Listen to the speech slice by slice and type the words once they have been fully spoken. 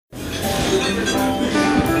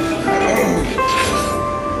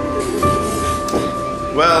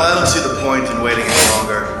Well, I don't see the point in waiting any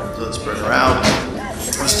longer, so let's bring her out.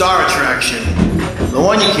 The star attraction, the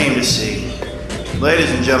one you came to see. Ladies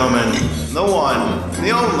and gentlemen, the one,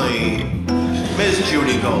 the only, Miss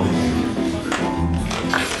Judy Gold.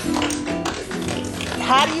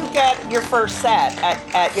 How do you get your first set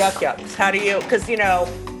at Yuck Yucks? How do you, because, you know,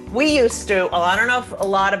 we used to, I don't know if a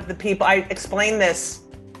lot of the people, I explained this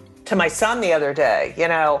to my son the other day, you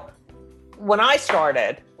know, when I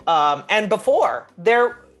started, and before,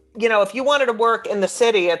 there, you know, if you wanted to work in the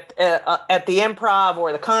city at the Improv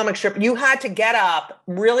or the comic strip, you had to get up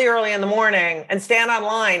really early in the morning and stand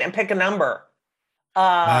online and pick a number.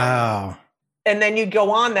 Wow. And then you'd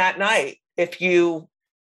go on that night if you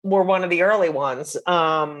were one of the early ones.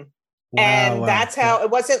 That's how, it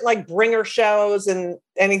wasn't like bringer shows and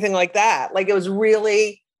anything like that. Like it was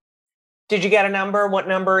really, did you get a number? What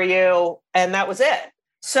number are you? And that was it.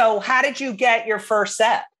 So how did you get your first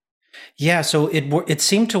set? Yeah, so it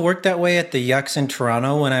seemed to work that way at the Yucks in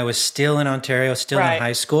Toronto when I was still in Ontario, still in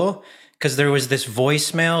high school, because there was this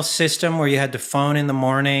voicemail system where you had to phone in the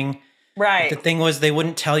morning. Right. But the thing was, they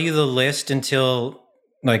wouldn't tell you the list until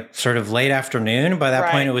like sort of late afternoon. By that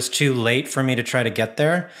point, it was too late for me to try to get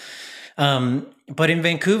there. But in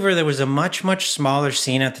Vancouver, there was a much, much smaller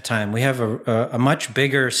scene at the time. We have a much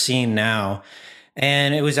bigger scene now.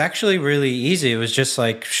 And it was actually really easy. It was just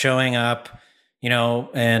like showing up, you know,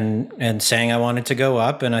 and saying I wanted to go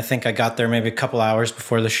up. And I think I got there maybe a couple hours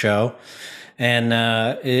before the show. And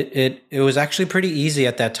it was actually pretty easy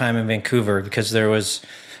at that time in Vancouver because there was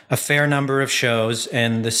a fair number of shows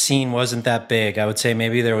and the scene wasn't that big. I would say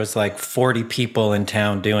maybe there was like 40 people in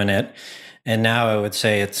town doing it. And now I would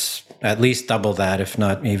say it's at least double that, if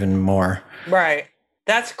not even more. Right.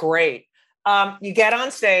 That's great. You get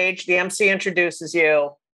on stage, the MC introduces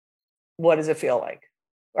you. What does it feel like?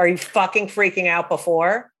 Are you fucking freaking out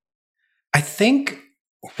before? I think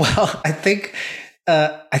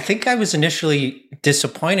I was initially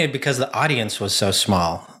disappointed because the audience was so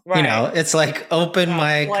small. Right. You know, it's like open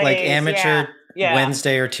mic, like amateur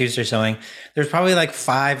Wednesday or Tuesday or something. There's probably like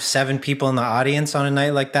 5-7 people in the audience on a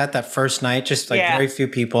night like that first night, just like very few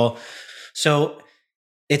people. So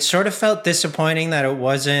it sort of felt disappointing that it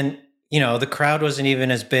wasn't, you know, the crowd wasn't even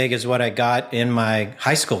as big as what I got in my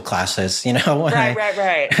high school classes, you know?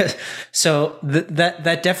 Right. So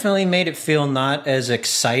that definitely made it feel not as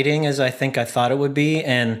exciting as I think I thought it would be.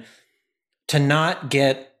 And to not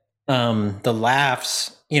get the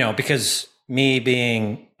laughs, you know, because me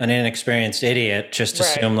being an inexperienced idiot just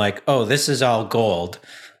assumed like, oh, this is all gold.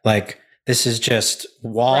 Like, this is just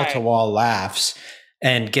wall-to-wall laughs.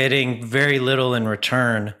 And getting very little in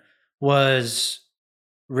return was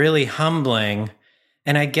really humbling.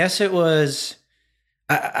 And I guess it was,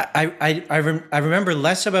 I remember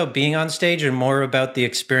less about being on stage and more about the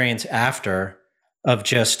experience after, of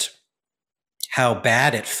just how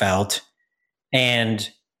bad it felt and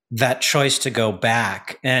that choice to go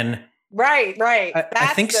back. And right. I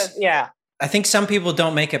think some people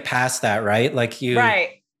don't make it past that, right? Like you have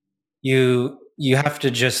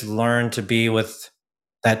to just learn to be with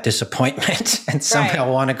that disappointment and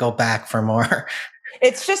somehow want to go back for more.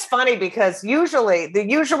 It's just funny because usually the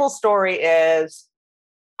usual story is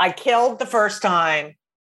I killed the first time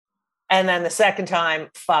and then the second time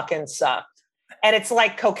fucking sucked. And it's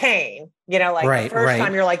like cocaine, you know, like the first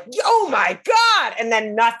time you're like, oh my God. And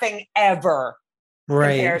then nothing ever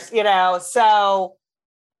compares, you know? So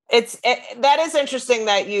that is interesting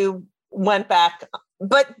that you went back,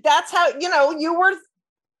 but that's how, you know, you were,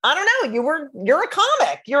 I don't know, you're a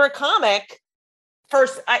comic. You're a comic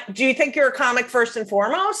first. Do you think you're a comic first and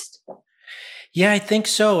foremost? Yeah, I think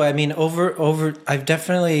so. I mean, I've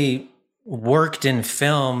definitely worked in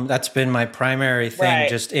film. That's been my primary thing,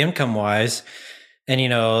 just income wise. And, you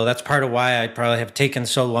know, that's part of why I probably have taken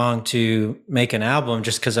so long to make an album,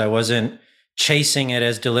 just because I wasn't chasing it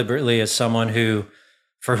as deliberately as someone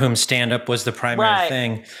for whom stand-up was the primary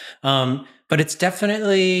thing. But it's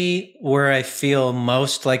definitely where I feel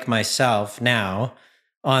most like myself now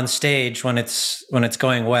on stage when it's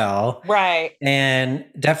going well. Right. And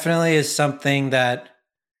definitely is something that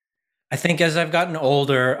I think as I've gotten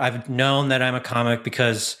older, I've known that I'm a comic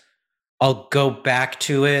because I'll go back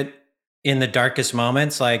to it in the darkest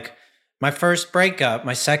moments. Like my first breakup,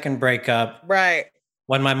 my second breakup. Right.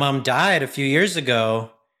 When my mom died a few years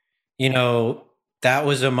ago, you know, that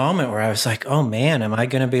was a moment where I was like, oh man, am I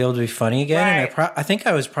going to be able to be funny again? And I think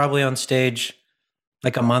I was probably on stage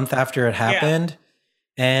like a month after it happened.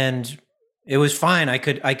 And it was fine. I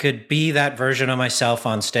could be that version of myself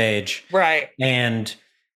on stage. Right. And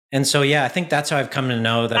And so, yeah, I think that's how I've come to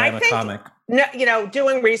know that I'm a comic. No, you know,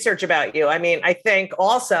 doing research about you. I mean, I think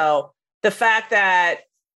also the fact that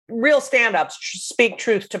real stand-ups speak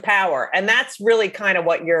truth to power. And that's really kind of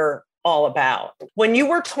what you're all about. When you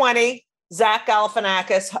were 20, Zach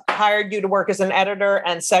Galifianakis hired you to work as an editor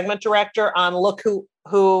and segment director on Look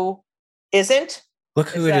Who Isn't. Look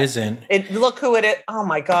Who It Isn't. Look Who It Is. Oh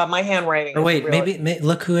my God, my handwriting. Or wait, maybe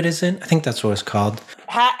Look Who It Isn't. I think that's what it's called.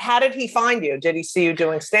 How did he find you? Did he see you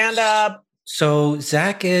doing stand-up? So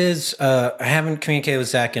Zach is, I haven't communicated with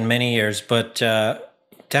Zach in many years, but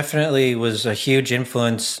definitely was a huge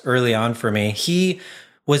influence early on for me. He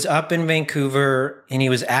was up in Vancouver and he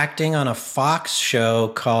was acting on a Fox show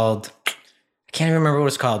called, I can't even remember what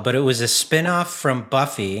it's called, but it was a spinoff from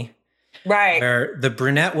Buffy. Right. Where the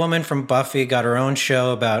brunette woman from Buffy got her own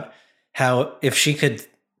show about how if she could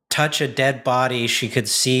touch a dead body, she could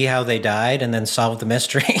see how they died and then solve the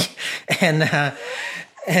mystery. and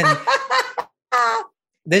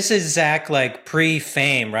this is Zach like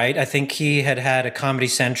pre-fame, right? I think he had a Comedy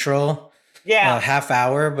Central half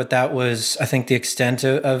hour, but that was, I think, the extent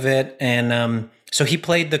of it. And so he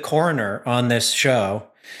played the coroner on this show.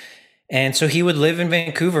 And so he would live in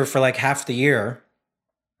Vancouver for like half the year.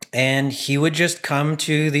 And he would just come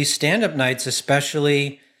to these stand-up nights,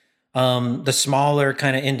 especially the smaller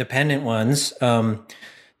kind of independent ones. The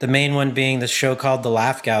main one being the show called The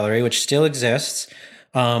Laugh Gallery, which still exists,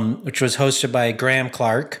 which was hosted by Graham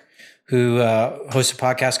Clark, who hosts a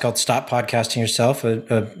podcast called Stop Podcasting Yourself,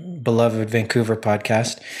 a beloved Vancouver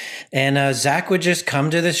podcast. And Zach would just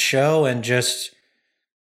come to this show and just,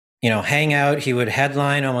 you know, hang out. He would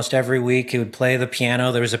headline almost every week. He would play the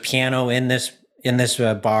piano. There was a piano in this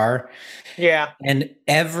bar. Yeah. And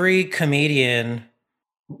every comedian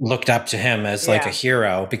looked up to him as like a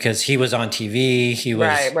hero because he was on TV. He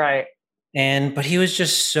was right. But he was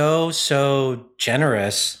just so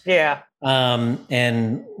generous. Yeah.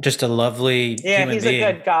 And just a lovely human he's being.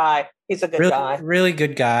 a good guy. He's a good guy. Really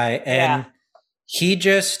good guy. And he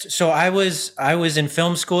just, so I was in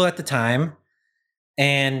film school at the time,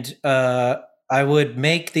 and I would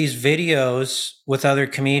make these videos with other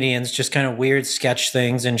comedians, just kind of weird sketch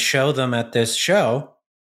things, and show them at this show.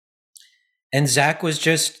 And Zach was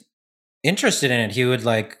just interested in it. He would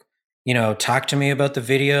like, you know, talk to me about the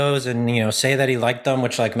videos and, you know, say that he liked them,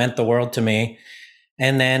 which like meant the world to me.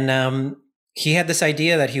 And then he had this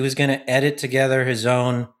idea that he was going to edit together his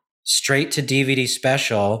own straight to DVD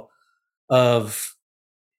special of,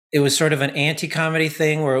 it was sort of an anti-comedy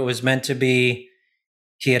thing where it was meant to be,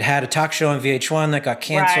 he had a talk show on VH1 that got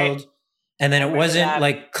canceled. Right. And then it wasn't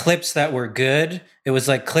like clips that were good. It was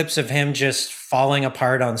like clips of him just falling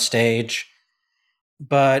apart on stage.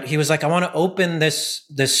 But he was like, I want to open this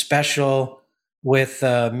special with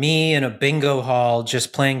me in a bingo hall,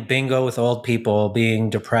 just playing bingo with old people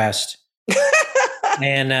being depressed.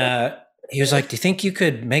 And he was like, do you think you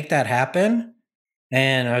could make that happen?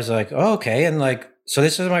 And I was like, oh, okay. And like, so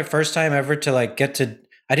this was my first time ever to like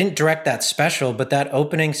I didn't direct that special, but that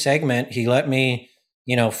opening segment, he let me,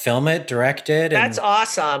 you know, film it, direct it. That's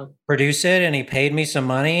awesome. Produce it. And he paid me some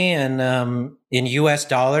money and in US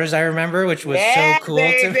dollars, I remember, which was so cool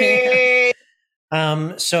to me.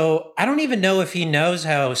 So I don't even know if he knows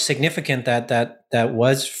how significant that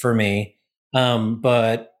was for me.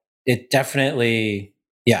 But it definitely,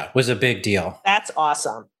 was a big deal. That's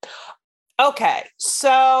awesome. Okay.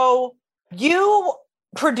 So you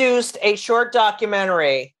produced a short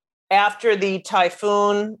documentary after the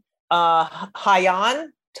Typhoon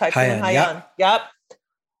Haiyan. Yep.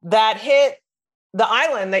 That hit the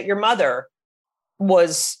island that your mother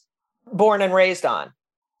was born and raised on.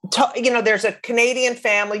 You know, there's a Canadian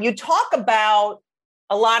family. You talk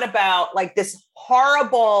a lot about like this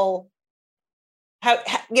horrible, how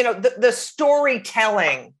you know, the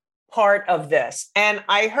storytelling part of this. And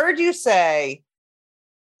I heard you say,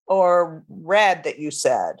 or read that you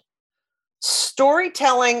said,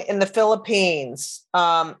 storytelling in the Philippines,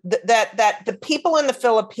 that the people in the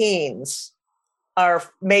Philippines are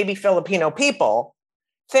maybe Filipino people,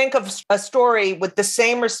 think of a story with the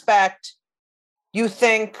same respect you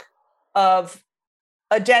think of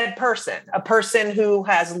a dead person, a person who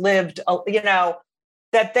has lived, you know,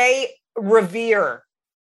 that they revere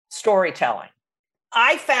storytelling.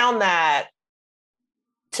 I found that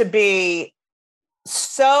to be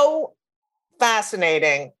so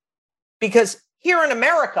fascinating because here in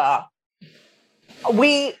America,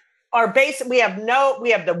 we have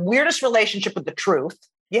the weirdest relationship with the truth.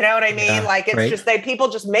 You know what I mean? Yeah, like it's just people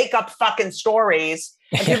just make up fucking stories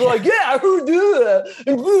and people are like, yeah, who do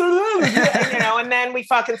that? You know, and then we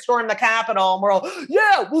fucking storm the Capitol and we're all,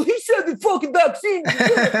 yeah, well, he said the fucking vaccine,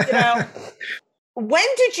 you know. when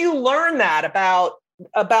did you learn that about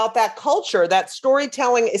that culture, that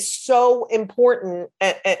storytelling is so important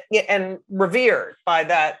and revered by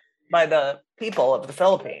the people of the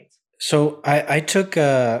Philippines? So I took,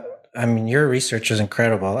 I mean, your research is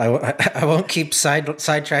incredible. I won't keep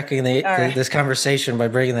sidetracking this conversation by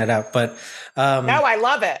bringing that up, but no, I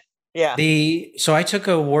love it. Yeah. So I took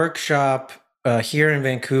a workshop here in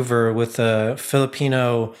Vancouver with a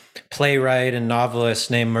Filipino playwright and novelist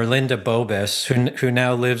named Merlinda Bobis, who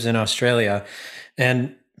now lives in Australia,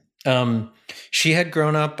 and she had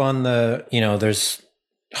grown up on there's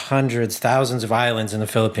thousands of islands in the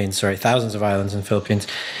Philippines.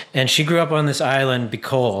 And she grew up on this island,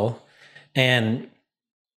 Bicol, and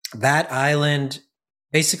that island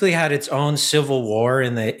basically had its own civil war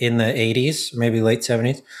in the 80s, maybe late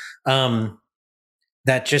 70s,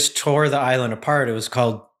 that just tore the island apart. It was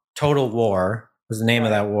called Total War, was the name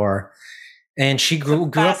of that war. And she grew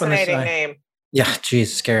up on this fascinating name. Yeah,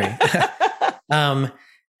 geez, scary.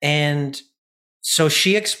 And so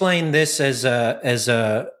she explained this as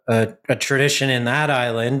a tradition in that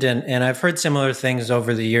island, and I've heard similar things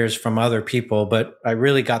over the years from other people, but I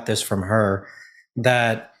really got this from her,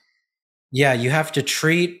 that you have to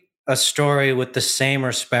treat a story with the same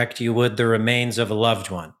respect you would the remains of a loved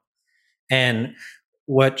one. And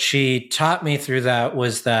what she taught me through that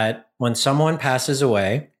was that when someone passes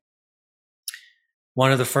away,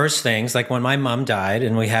 one of the first things, like when my mom died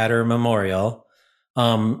and we had her memorial,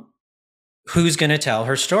 who's going to tell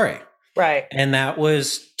her story? Right. And that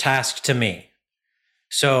was tasked to me.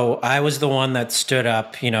 So I was the one that stood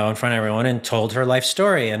up, in front of everyone and told her life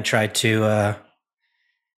story and tried to,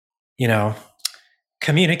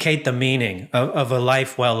 communicate the meaning of a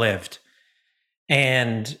life well lived.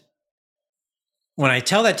 And when I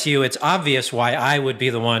tell that to you, it's obvious why I would be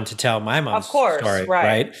the one to tell my mom's story,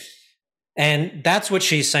 right? And that's what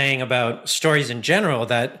she's saying about stories in general,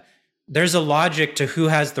 that there's a logic to who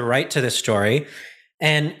has the right to this story.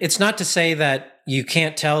 And it's not to say that you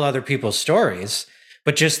can't tell other people's stories,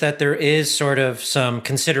 but just that there is sort of some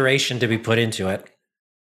consideration to be put into it.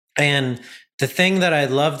 And the thing that I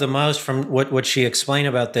love the most from what she explained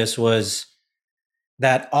about this was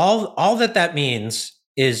that all that means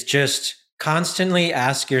is just constantly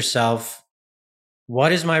ask yourself,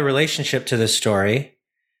 what is my relationship to this story?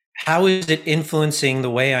 How is it influencing the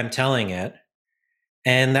way I'm telling it?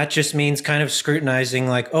 And that just means kind of scrutinizing,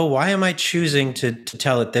 like, oh, why am I choosing to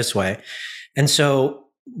tell it this way? And so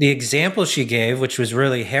the example she gave, which was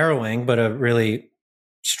really harrowing, but a really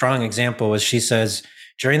strong example, was she says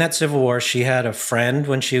during that Civil War, she had a friend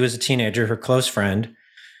when she was a teenager, her close friend,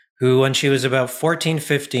 who when she was about 14,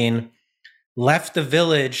 15, left the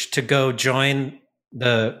village to go join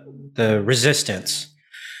the resistance.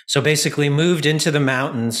 So basically moved into the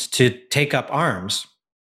mountains to take up arms.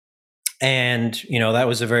 And, that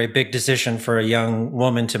was a very big decision for a young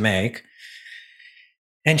woman to make.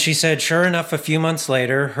 And she said, sure enough, a few months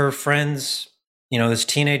later, her friend's, this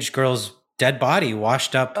teenage girl's dead body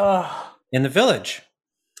washed up in the village.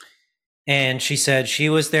 And she said she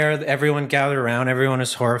was there. Everyone gathered around. Everyone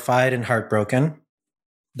was horrified and heartbroken.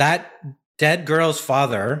 That dead girl's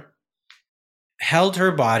father held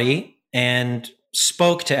her body and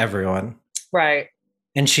spoke to everyone. Right.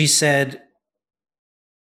 And she said,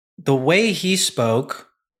 the way he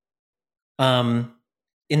spoke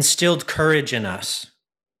instilled courage in us.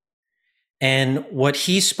 And what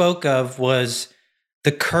he spoke of was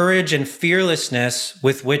the courage and fearlessness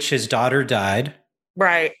with which his daughter died.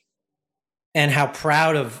 Right. And how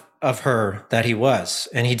proud of her that he was.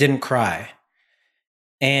 And he didn't cry.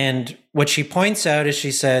 And what she points out is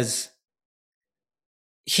she says,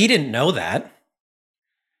 he didn't know that.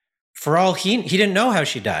 For all he didn't know how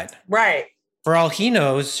she died. Right. For all he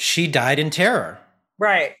knows, she died in terror.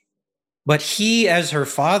 Right. But he, as her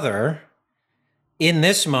father, in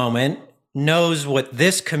this moment, knows what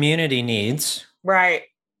this community needs. Right.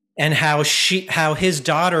 And how his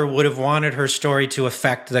daughter would have wanted her story to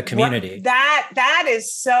affect the community. That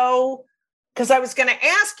is so, because I was going to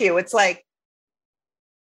ask you, it's like,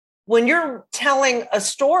 when you're telling a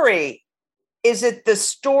story, is it the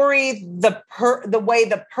story, the way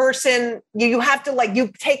the person, you have to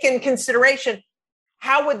you take in consideration,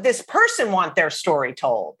 how would this person want their story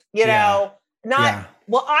told? Well,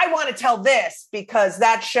 I want to tell this because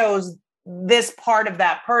that shows this part of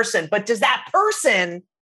that person, but does that person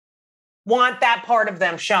want that part of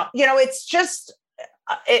them shown? It's just,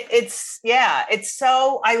 it's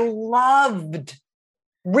so, I loved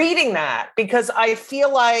reading that because I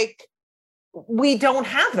feel like we don't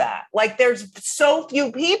have that. Like there's so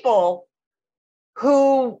few people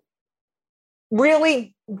who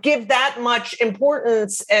really give that much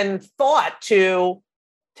importance and thought to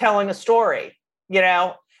telling a story, you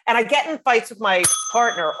know? And I get in fights with my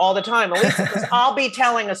partner all the time, Elisa, because I'll be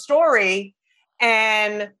telling a story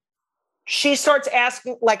and she starts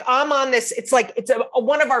asking, like, I'm on this. It's like,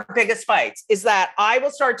 one of our biggest fights is that I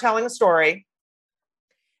will start telling a story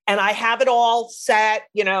and I have it all set,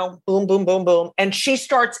 you know, boom, boom, boom, boom. And she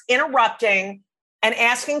starts interrupting and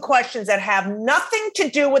asking questions that have nothing to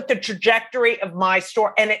do with the trajectory of my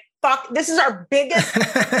story. And this is our biggest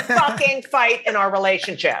fucking fight in our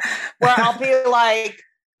relationship, where I'll be like,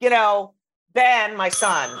 you know, Ben, my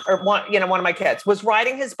son, or one of my kids, was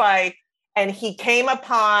riding his bike and he came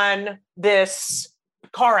upon this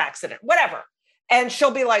car accident, whatever. And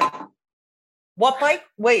she'll be like, what bike?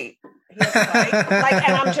 Wait. He has a bike? Like,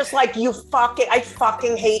 and I'm just like, I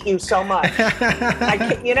fucking hate you so much.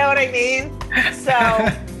 You know what I mean? So,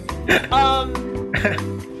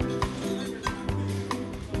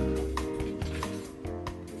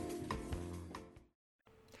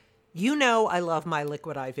 you know, I love my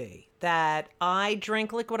Liquid IV, that I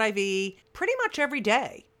drink Liquid IV pretty much every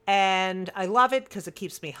day. And I love it because it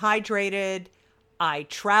keeps me hydrated. I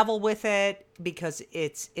travel with it because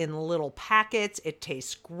it's in little packets. It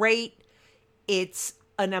tastes great. It's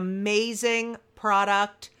an amazing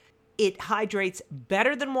product. It hydrates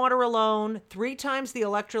better than water alone, 3 times the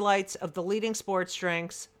electrolytes of the leading sports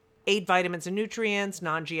drinks, 8 vitamins and nutrients,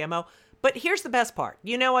 non-GMO. But here's the best part.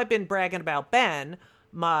 You know, I've been bragging about Ben,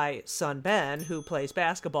 my son Ben, who plays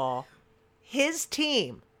basketball. His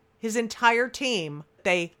team, his entire team,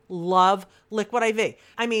 they love Liquid IV.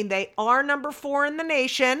 I mean, they are number 4 in the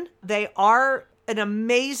nation. They are an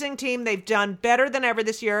amazing team. They've done better than ever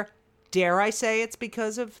this year. Dare I say it's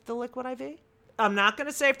because of the Liquid IV? I'm not going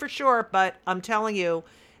to say for sure, but I'm telling you,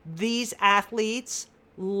 these athletes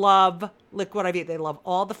love Liquid IV. They love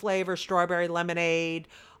all the flavors, strawberry, lemonade.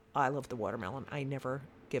 I love the watermelon. I never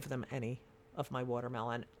give them any of my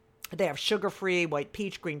watermelon. They have sugar-free, white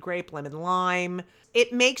peach, green grape, lemon lime.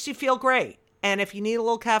 It makes you feel great. And if you need a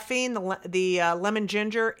little caffeine, the lemon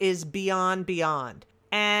ginger is beyond.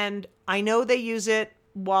 And I know they use it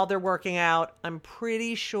while they're working out. I'm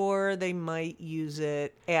pretty sure they might use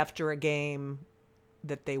it after a game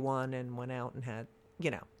that they won and went out and had,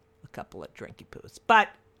 you know, a couple of drinky poos. But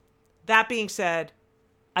that being said,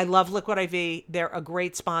 I love Liquid IV. They're a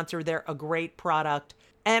great sponsor. They're a great product.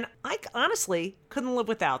 And I honestly couldn't live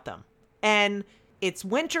without them. And it's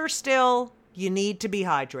winter still. You need to be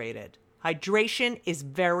hydrated. Hydration is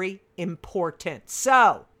very important.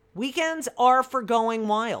 So, weekends are for going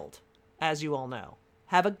wild, as you all know.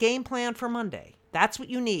 Have a game plan for Monday. That's what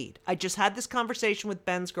you need. I just had this conversation with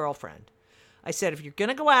Ben's girlfriend. I said, if you're going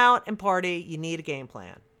to go out and party, you need a game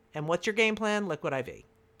plan. And what's your game plan? Liquid IV.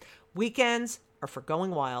 Weekends are for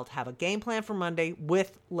going wild. Have a game plan for Monday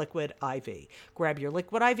with Liquid IV. Grab your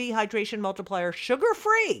Liquid IV Hydration Multiplier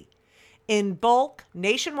sugar-free in bulk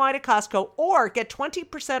nationwide at Costco, or get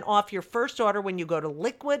 20% off your first order when you go to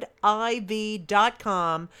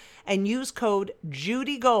liquidiv.com and use code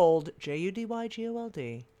JudyGold,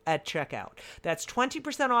 JUDYGOLD, at checkout. That's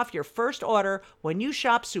 20% off your first order when you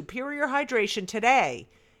shop Superior Hydration today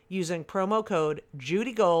using promo code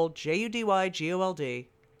JudyGold, JUDYGOLD,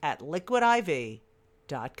 at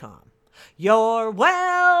liquidiv.com. You're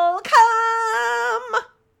welcome.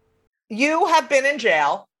 You have been in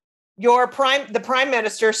jail. The Prime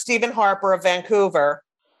Minister, Stephen Harper of Vancouver,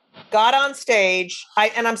 got on stage.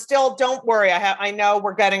 I'm still, don't worry. I know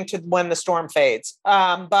we're getting to when the storm fades.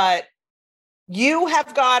 But you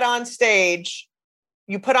have got on stage.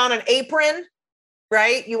 You put on an apron,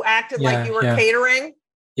 right? You acted like you were catering.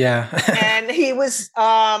 Yeah. And he was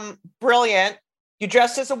brilliant. You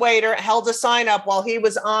dressed as a waiter, held a sign up while he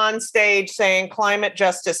was on stage saying climate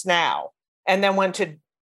justice now, and then went to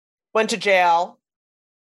jail.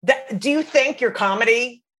 Do you think your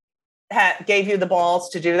comedy gave you the balls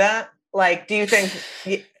to do that? Like, do you think?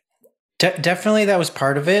 Definitely, that was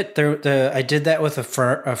part of it. I did that with a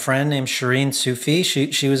friend named Shireen Sufi.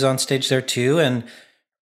 She was on stage there too, and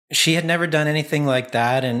she had never done anything like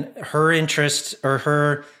that. And her interest,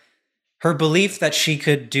 or her belief that she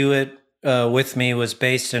could do it with me, was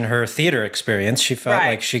based in her theater experience. She felt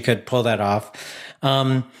like she could pull that off.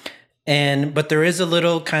 But there is a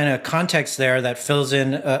little kind of context there that fills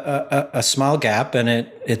in a small gap,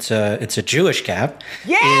 and it's a Jewish gap.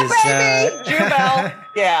 Yeah, baby, Jew bell.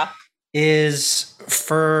 Yeah, is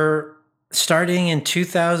for starting in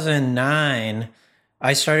 2009.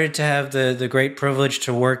 I started to have the great privilege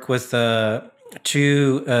to work with 2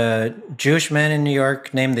 Jewish men in New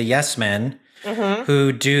York named the Yes Men,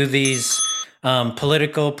 who do these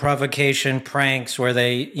political provocation pranks where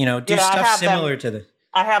they do stuff similar to this.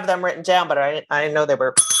 I have them written down, but I didn't know they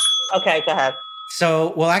were. Okay, go ahead.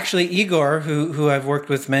 So, well, actually, Igor, who I've worked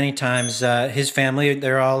with many times, his family,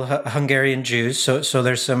 they're all Hungarian Jews. So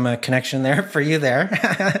there's some connection there for you there.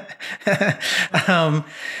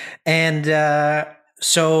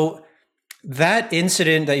 So that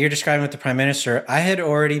incident that you're describing with the prime minister, I had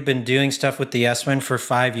already been doing stuff with the Yes Men for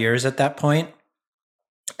 5 years at that point.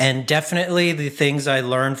 And definitely the things I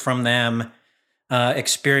learned from them,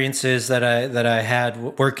 experiences that I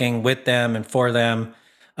had working with them and for them,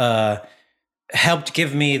 helped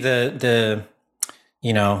give me the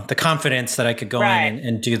confidence that I could go in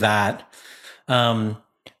and do that.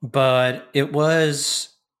 But it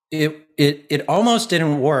almost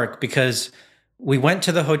didn't work because we went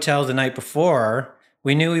to the hotel the night before.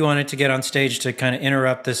 We knew we wanted to get on stage to kind of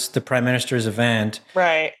interrupt the prime minister's event.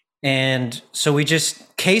 Right. And so we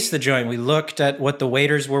just cased the joint. We looked at what the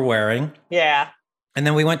waiters were wearing. Yeah. And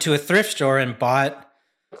then we went to a thrift store and bought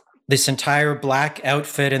this entire black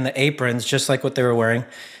outfit and the aprons, just like what they were wearing.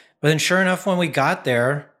 But then sure enough, when we got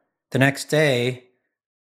there the next day,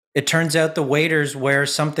 it turns out the waiters wear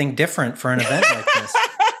something different for an event like this.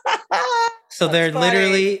 So they're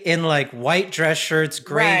literally in like white dress shirts,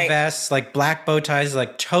 gray vests, like black bow ties,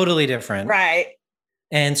 like totally different. Right.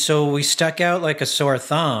 And so we stuck out like a sore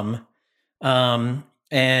thumb.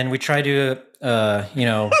 And we tried to,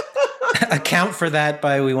 account for that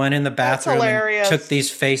we went in the bathroom and took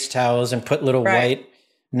these face towels and put little white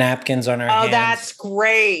napkins on our hands. Oh, that's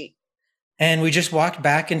great. And we just walked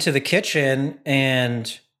back into the kitchen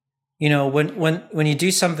and, when you do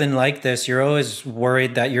something like this, you're always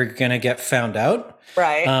worried that you're going to get found out.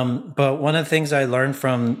 Right. But one of the things I learned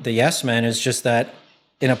from the Yes Men is just that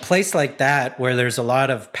in a place like that, where there's a lot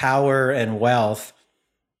of power and wealth,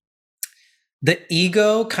 the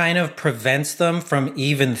ego kind of prevents them from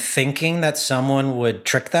even thinking that someone would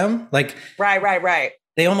trick them. Like, right.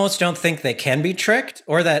 They almost don't think they can be tricked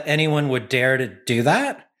or that anyone would dare to do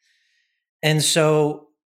that. And so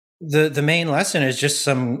the main lesson is just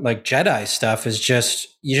some like Jedi stuff is just,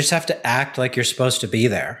 you just have to act like you're supposed to be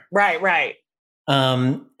there. Right.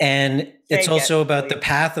 And it's also about the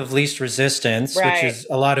path of least resistance, which is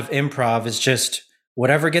a lot of improv, is just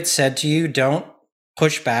whatever gets said to you, don't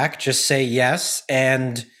push back, just say yes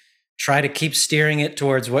and try to keep steering it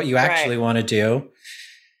towards what you actually want to do.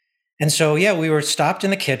 And so, we were stopped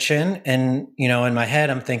in the kitchen and, in my head,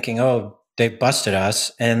 I'm thinking, oh, they busted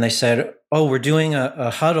us. And they said, oh, we're doing a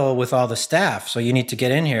huddle with all the staff, so you need to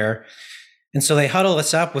get in here. And so they huddled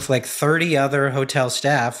us up with like 30 other hotel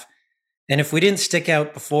staff. And if we didn't stick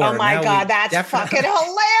out before, oh my God, that's fucking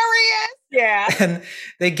hilarious. Yeah. And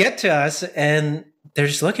they get to us and they're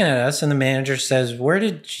just looking at us, and the manager says, where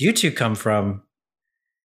did you two come from?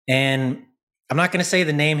 And I'm not going to say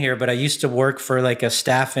the name here, but I used to work for like a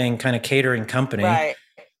staffing kind of catering company. Right.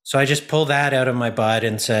 So I just pulled that out of my butt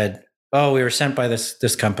and said, oh, we were sent by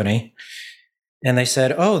this company. And they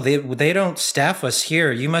said, oh, they don't staff us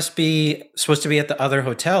here. You must be supposed to be at the other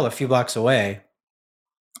hotel a few blocks away.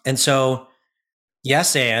 And so,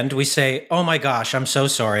 and we say, oh my gosh, I'm so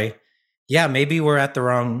sorry. Yeah, maybe we're at the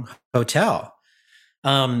wrong hotel.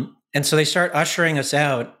 And so they start ushering us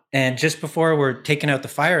out. And just before we're taking out the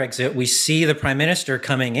fire exit, we see the prime minister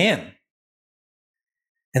coming in.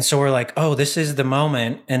 And so we're like, oh, this is the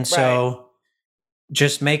moment. And so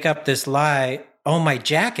just make up this lie. Oh, my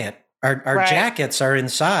jacket. Our jackets are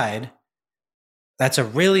inside. That's a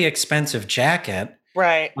really expensive jacket.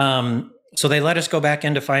 Right. So they let us go back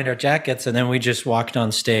in to find our jackets. And then we just walked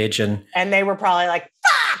on stage and they were probably like,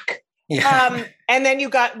 fuck. Yeah. And then you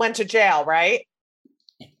went to jail, right?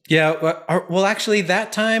 Yeah. Well, actually,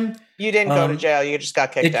 that time you didn't go to jail. You just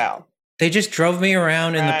got kicked out. They just drove me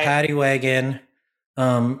around in the paddy wagon,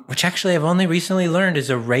 which actually I've only recently learned is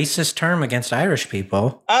a racist term against Irish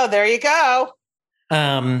people. Oh, there you go.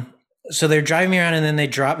 So they're driving me around and then they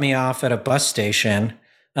drop me off at a bus station.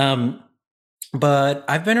 But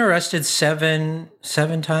I've been arrested seven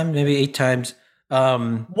times, maybe 8 times.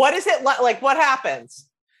 What is it like? What happens?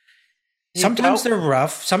 Sometimes they're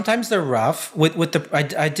rough. Sometimes they're rough.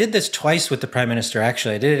 I did this twice with the prime minister.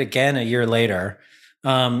 Actually, I did it again a year later,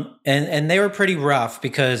 and they were pretty rough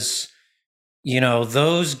because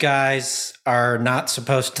those guys are not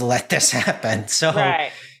supposed to let this happen. So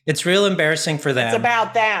it's real embarrassing for them. It's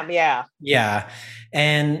about them, yeah. Yeah,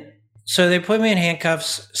 and so they put me in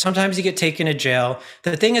handcuffs. Sometimes you get taken to jail.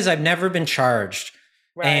 The thing is, I've never been charged,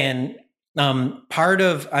 and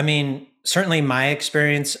certainly my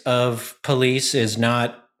experience of police is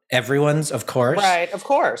not everyone's, of course. Right, of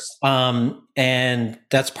course. And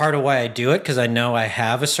that's part of why I do it, because I know I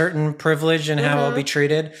have a certain privilege in how I'll be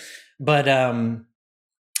treated. But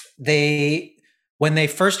when they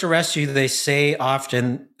first arrest you, they say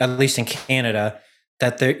often, at least in Canada,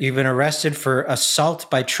 that you've been arrested for assault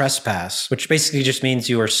by trespass, which basically just means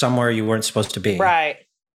you were somewhere you weren't supposed to be. Right.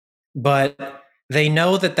 But they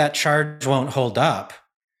know that charge won't hold up.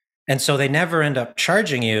 And so they never end up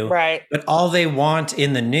charging you. Right. But all they want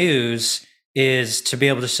in the news is to be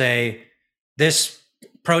able to say, this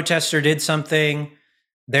protester did something,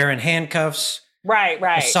 they're in handcuffs. Right.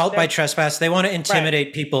 Assault by trespass. They want to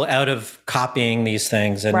intimidate people out of copying these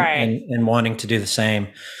things and wanting to do the same.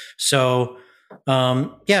 So,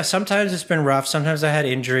 sometimes it's been rough. Sometimes I had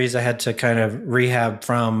injuries I had to kind of rehab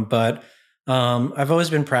from, but I've always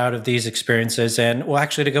been proud of these experiences. And well,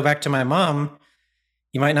 actually, to go back to my mom,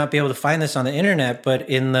 you might not be able to find this on the internet, but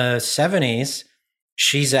in the 70s,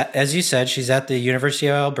 as you said, she's at the University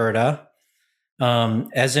of Alberta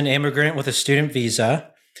as an immigrant with a student visa.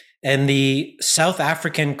 And the South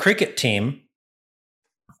African cricket team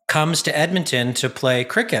comes to Edmonton to play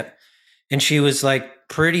cricket. And she was like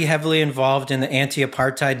pretty heavily involved in the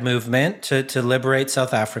anti-apartheid movement to liberate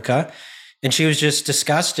South Africa. And she was just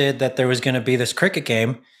disgusted that there was going to be this cricket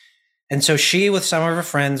game. And so she, with some of her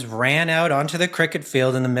friends, ran out onto the cricket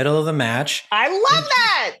field in the middle of the match. I love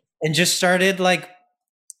that. And just started like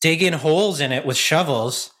digging holes in it with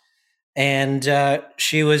shovels. And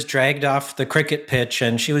she was dragged off the cricket pitch,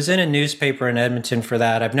 and she was in a newspaper in Edmonton for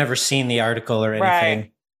that. I've never seen the article or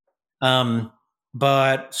anything. Right.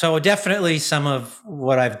 But so definitely some of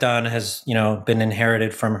what I've done has, been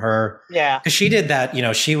inherited from her. Yeah. Because she did that,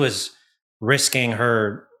 she was risking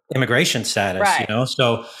her immigration status,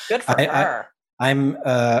 so good for her.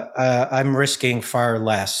 I'm risking far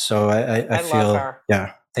less. So I feel, love her.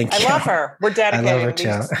 Yeah, thank you. I love her. We're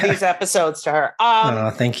dedicating these episodes to her.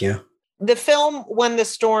 Thank you. The film, When the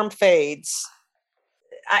Storm Fades,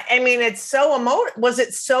 I mean, it's so was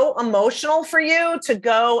it so emotional for you to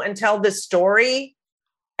go and tell this story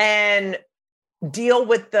and deal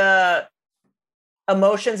with the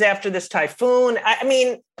emotions after this typhoon? I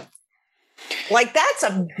mean, like, that's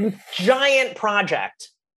a giant project.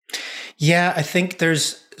 Yeah, I think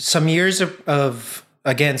there's some years of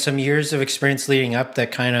experience leading up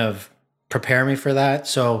that kind of prepare me for that.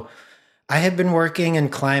 So I had been working in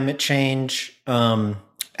climate change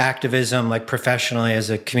activism, like professionally as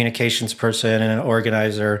a communications person and an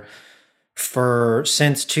organizer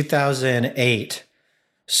since 2008.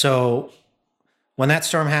 So when that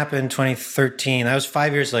storm happened, 2013, that was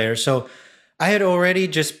 5 years later. So I had already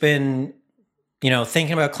just been,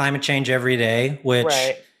 thinking about climate change every day, which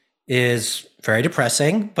is very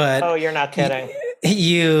depressing. But oh, you're not kidding.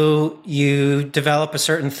 You develop a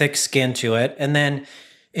certain thick skin to it, and then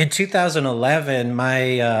in 2011,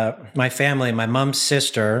 my family, my mom's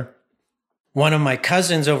sister, one of my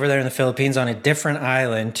cousins over there in the Philippines on a different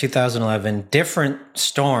island, 2011, different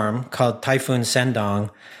storm called Typhoon Sendong.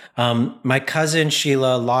 My cousin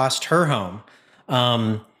Sheila lost her home,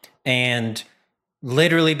 and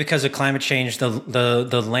literally because of climate change,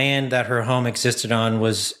 the land that her home existed on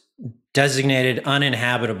was designated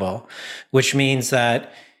uninhabitable, which means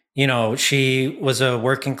that she was a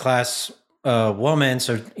working class woman.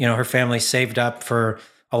 So, her family saved up for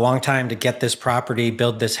a long time to get this property,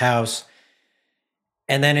 build this house.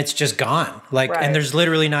 And then it's just gone. And there's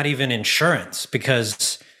literally not even insurance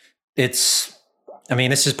because this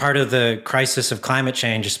is part of the crisis of climate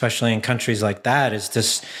change, especially in countries like that, is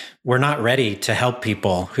this, we're not ready to help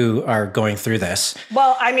people who are going through this.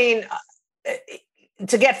 Well, I mean,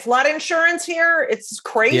 to get flood insurance here, it's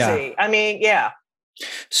crazy. Yeah. I mean, yeah.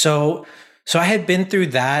 So I had been through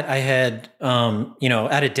that. I had,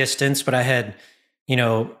 at a distance, but I had,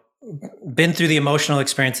 been through the emotional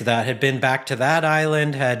experience of that, had been back to that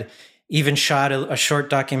island, had even shot a short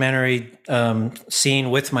documentary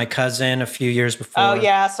scene with my cousin a few years before. Oh,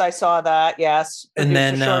 yes, I saw that. Yes. And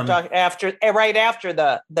then right after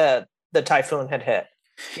the typhoon had hit.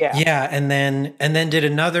 Yeah. Yeah. And then did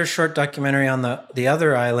another short documentary on the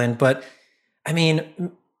other island. But I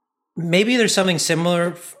mean, maybe there's something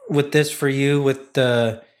similar with this for you with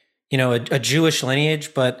the, a Jewish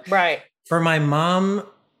lineage, but for my mom,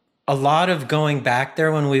 a lot of going back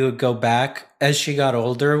there when we would go back as she got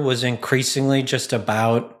older was increasingly just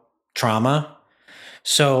about trauma.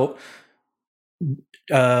 So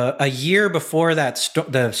a year before that,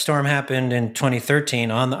 the storm happened in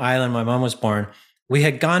 2013 on the island my mom was born, we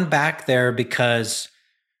had gone back there because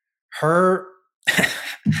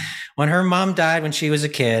when her mom died when she was a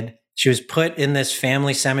kid, she was put in this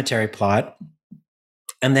family cemetery plot.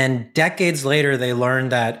 And then decades later, they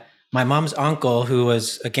learned that my mom's uncle, who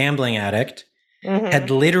was a gambling addict, had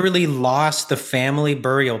literally lost the family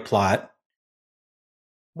burial plot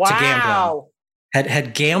to gambling.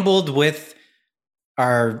 Had gambled with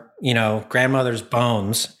our, grandmother's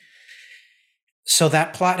bones. So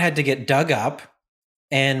that plot had to get dug up,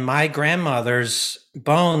 and my grandmother's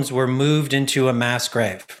bones were moved into a mass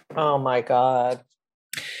grave. Oh my God.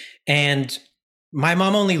 And my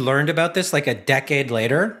mom only learned about this like a decade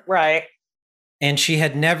later. Right. And she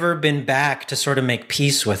had never been back to sort of make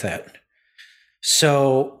peace with it.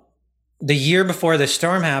 So the year before the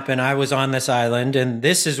storm happened, I was on this island, and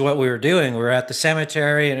this is what we were doing. We were at the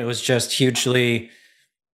cemetery, and it was just hugely,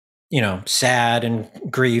 sad and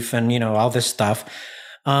grief and, all this stuff.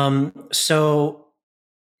 So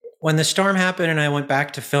when the storm happened and I went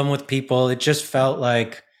back to film with people, it just felt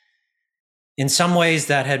like in some ways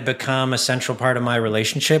that had become a central part of my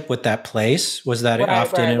relationship with that place, was that it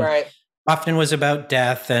often was about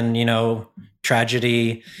death and,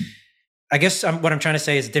 tragedy. I guess what I'm trying to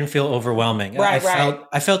say is it didn't feel overwhelming. I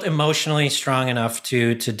felt emotionally strong enough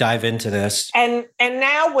to dive into this. And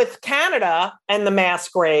now with Canada and the mass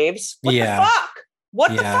graves, what the fuck?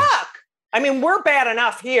 What the fuck? I mean, we're bad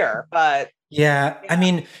enough here, but yeah. I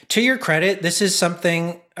mean, to your credit, this is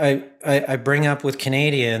something I bring up with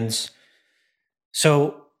Canadians.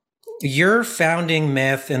 So your founding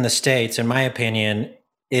myth in the States, in my opinion,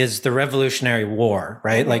 is the Revolutionary War,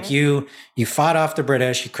 right? Mm-hmm. Like you fought off the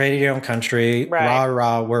British, you created your own country, rah,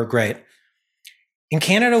 rah, we're great. In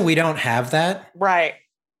Canada, we don't have that. Right.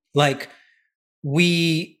 Like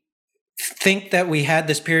we think that we had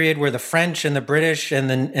this period where the French and the British and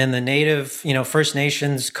the native, First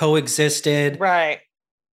Nations coexisted. Right.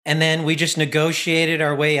 And then we just negotiated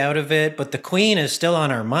our way out of it, but the Queen is still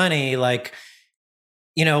on our money. Like,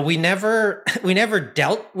 we never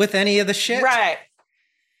dealt with any of the shit. Right.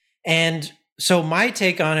 And so my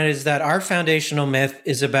take on it is that our foundational myth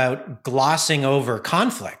is about glossing over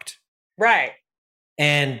conflict. Right.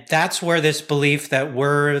 And that's where this belief that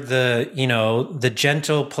we're the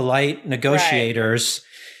gentle, polite negotiators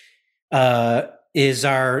is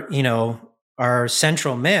our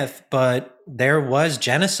central myth. But there was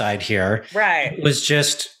genocide here. Right. It was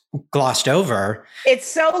just glossed over. It's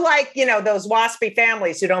so like, those waspy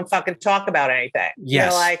families who don't fucking talk about anything.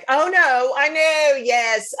 Yes. Like, oh no, I know.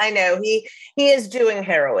 Yes, I know. He is doing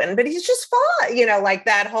heroin, but he's just fine. Like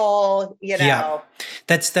that whole, Yeah.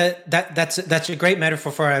 That's a great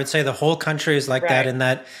metaphor for it. I would say the whole country is like that, and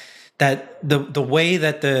that the way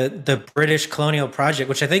that the British colonial project,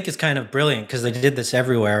 which I think is kind of brilliant because they did this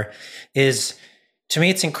everywhere, is, to me,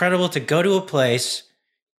 it's incredible to go to a place,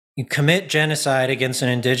 you commit genocide against an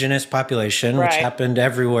indigenous population, which happened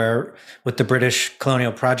everywhere with the British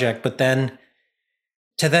colonial project, but then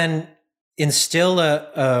to instill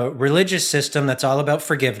a religious system that's all about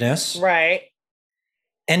forgiveness. Right.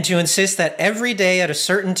 And to insist that every day at a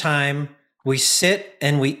certain time, we sit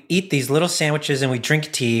and we eat these little sandwiches and we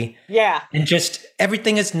drink tea. Yeah. And just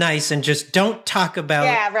everything is nice and just don't talk about.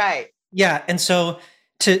 Yeah, right. Yeah. And so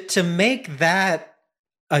to make that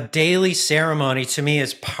a daily ceremony, to me,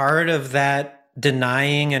 is part of that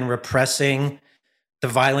denying and repressing the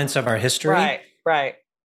violence of our history. Right, right.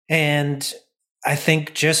 And I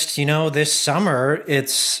think just, this summer,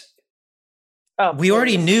 we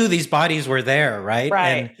already knew these bodies were there,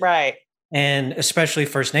 right? Right. And especially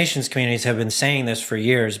First Nations communities have been saying this for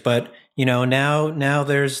years, but now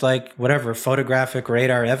there's like whatever photographic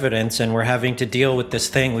radar evidence, and we're having to deal with this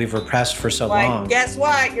thing we've repressed for so long. Guess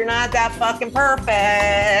what? You're not that fucking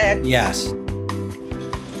perfect. Yes.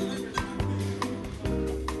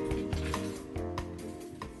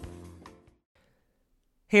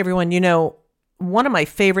 Hey everyone, one of my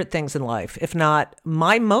favorite things in life, if not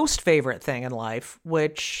my most favorite thing in life,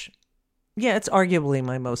 which, it's arguably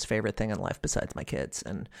my most favorite thing in life besides my kids,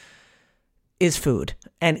 and is food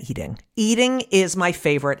and eating. Eating is my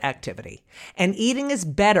favorite activity. And eating is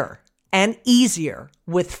better and easier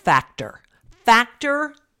with Factor.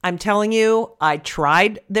 Factor, I'm telling you, I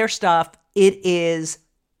tried their stuff. It is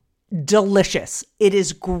delicious. It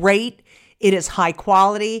is great. It is high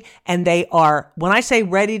quality. And they are, when I say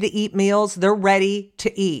ready to eat meals, they're ready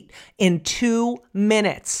to eat in 2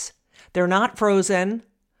 minutes. They're not frozen.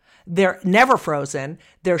 They're never frozen.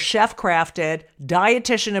 They're chef crafted,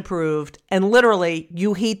 dietitian approved, and literally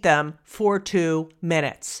you heat them for 2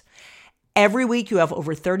 minutes. Every week you have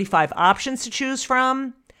over 35 options to choose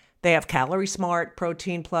from. They have Calorie Smart,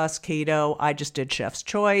 Protein Plus, Keto. I just did Chef's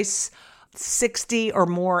Choice. 60 or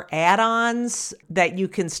more add-ons that you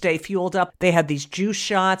can stay fueled up. They had these juice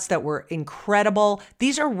shots that were incredible.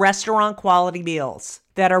 These are restaurant quality meals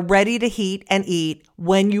that are ready to heat and eat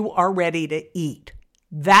when you are ready to eat.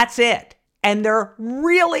 That's it. And they're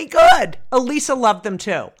really good. Elisa loved them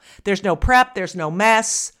too. There's no prep. There's no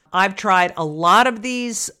mess. I've tried a lot of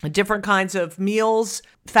these different kinds of meals.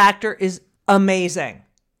 Factor is amazing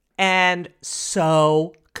and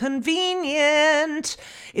so convenient.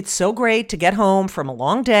 It's so great to get home from a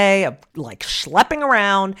long day of like schlepping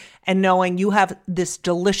around and knowing you have this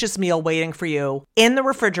delicious meal waiting for you in the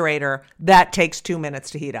refrigerator that takes 2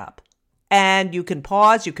 minutes to heat up. And you can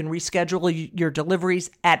pause, you can reschedule your deliveries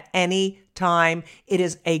at any time. It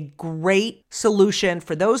is a great solution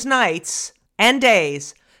for those nights and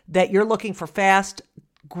days that you're looking for fast,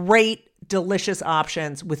 great, delicious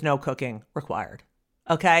options with no cooking required.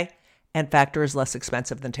 Okay? And Factor is less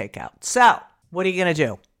expensive than takeout. So, what are you going to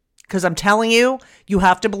do? Because I'm telling you, you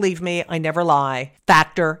have to believe me. I never lie.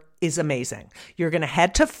 Factor is amazing. You're going to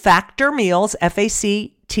head to Factor Meals,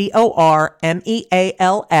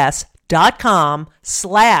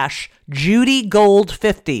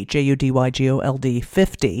 FactorMeals.com/JudyGold50, JudyGold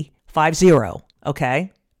 50,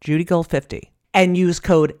 okay? JudyGold50. And use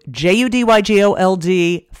code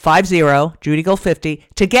JudyGold50, JudyGold50,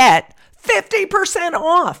 to get 50%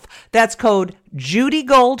 off. That's code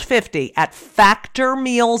JudyGold50 at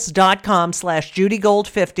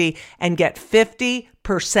factormeals.com/JudyGold50 and get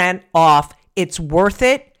 50% off. It's worth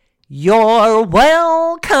it. You're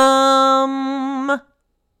welcome.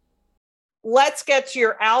 Let's get to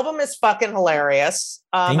your album. Is fucking hilarious.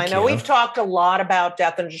 I know we've talked a lot about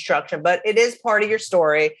death and destruction, but it is part of your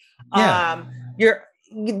story. Yeah.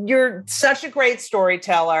 You're such a great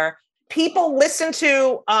storyteller. People listen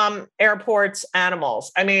to Airport's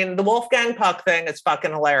Animals. I mean, the Wolfgang Puck thing is fucking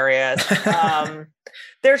hilarious.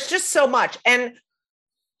 There's just so much. And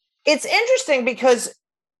it's interesting because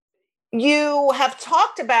you have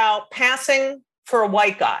talked about passing for a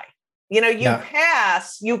white guy. You know, you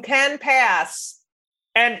can pass.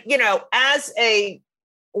 And, you know, as a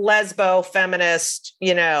lesbo feminist,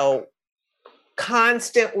 you know,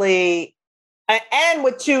 constantly, and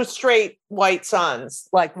with 2 straight white sons,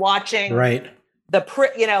 like watching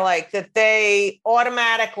you know, like that they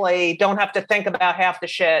automatically don't have to think about half the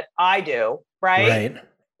shit I do. Right.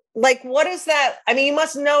 Like, what is that? I mean, you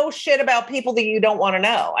must know shit about people that you don't want to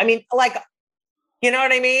know. I mean, like, you know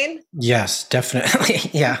what I mean? Yes, definitely.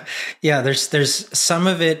 Yeah. There's some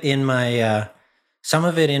of it in my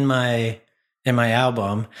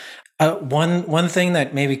album. One thing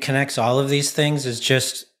that maybe connects all of these things is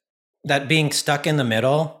just that being stuck in the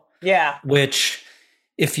middle. Yeah. Which,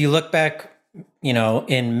 if you look back, you know,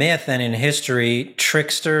 in myth and in history,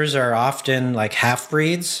 tricksters are often like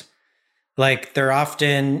half-breeds. Like, they're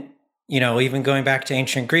often, you know, even going back to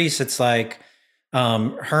ancient Greece, it's like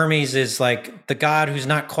Hermes is like the god who's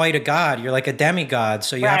not quite a god. You're like a demigod.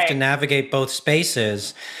 So you have to navigate both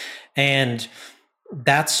spaces. And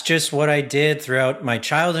that's just what I did throughout my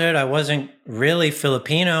childhood. I wasn't really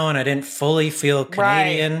Filipino and I didn't fully feel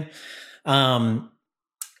Canadian. And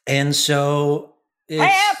so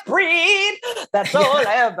half-breed, that's all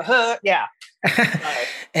I ever heard. Yeah.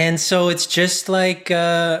 And so it's just like,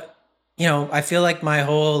 you know, I feel like my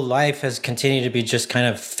whole life has continued to be just kind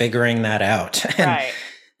of figuring that out.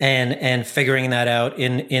 And figuring that out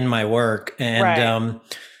in my work. And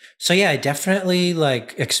so, yeah, I definitely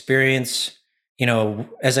like experience, you know,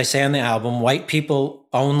 as I say on the album, white people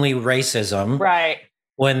only racism.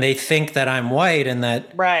 When they think that I'm white and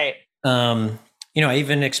that, you know,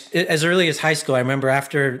 even as early as high school, I remember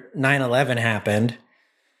after 9/11 happened,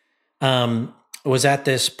 was at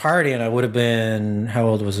this party and I would have been, how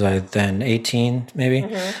old was I then? 18,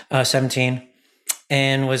 maybe 17,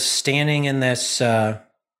 and was standing in this, the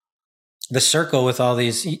circle with all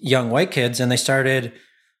these young white kids. And they started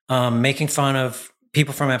making fun of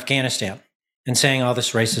people from Afghanistan and saying all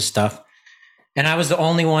this racist stuff. And I was the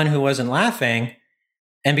only one who wasn't laughing.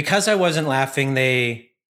 And because I wasn't laughing, they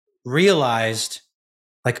realized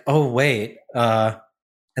like, oh, wait. And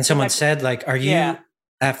someone said like, are you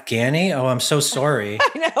Afghani? Oh, I'm so sorry.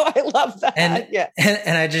 I know. I love that.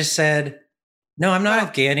 And I just said, no, I'm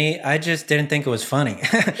not Afghani. I just didn't think it was funny.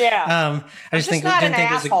 I just think not an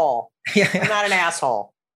asshole. I'm not an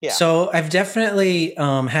asshole. Yeah. So I've definitely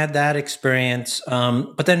had that experience.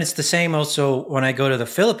 But then it's the same also when I go to the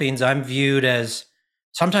Philippines, I'm viewed as,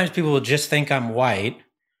 sometimes people will just think I'm white.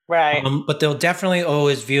 But they'll definitely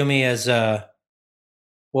always view me as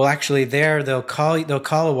well, actually they'll call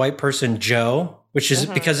a white person Joe, which is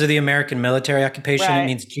because of the American military occupation. It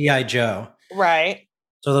means G.I. Joe.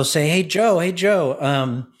 So they'll say, hey, Joe.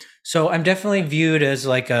 So I'm definitely viewed as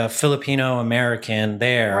like a Filipino American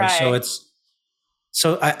there.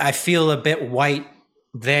 So I feel a bit white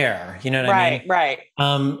there. You know what I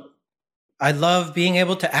mean? I love being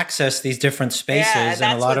able to access these different spaces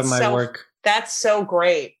and a lot of my work. That's so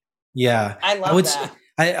great. Yeah. I love that.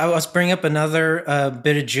 I was bringing up another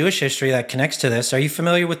bit of Jewish history that connects to this. Are you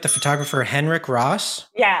familiar with the photographer Henrik Ross?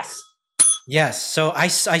 Yes. Yes. So I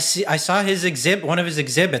saw his one of his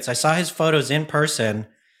exhibits. I saw his photos in person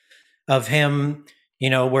of him,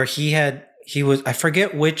 where he was, I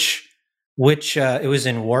forget which, it was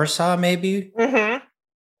in Warsaw maybe. Mm-hmm.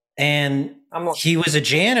 And he was a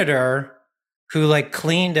janitor who like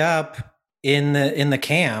cleaned up in the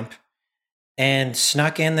camp and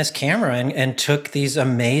snuck in this camera and took these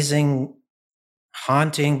amazing,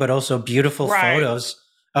 haunting, but also beautiful photos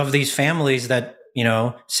of these families that,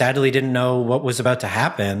 sadly didn't know what was about to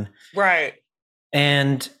happen. Right.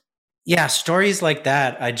 And yeah, stories like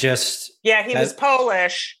that. He was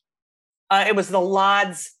Polish. It was the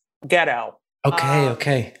Lodz ghetto.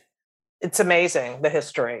 Okay. It's amazing, the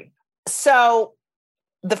history. So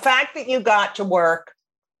the fact that you got to work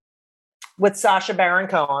with Sacha Baron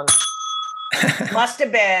Cohen must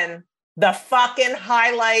have been the fucking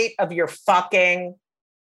highlight of your fucking,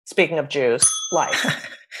 speaking of Jews, life.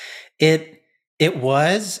 It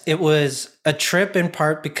was a trip in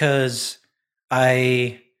part because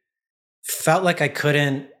I felt like I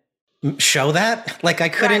couldn't show that. Like I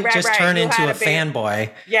couldn't turn into a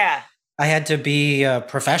fanboy. Yeah. I had to be a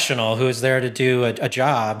professional who was there to do a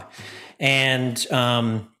job. And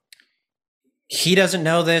he doesn't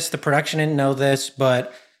know this. The production didn't know this,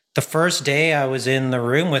 but the first day I was in the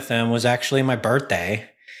room with him was actually my birthday.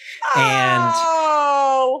 And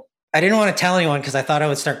I didn't want to tell anyone because I thought I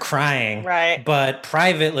would start crying. Right. But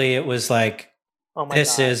privately, it was like,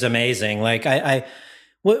 this is amazing. Like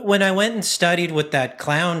when I went and studied with that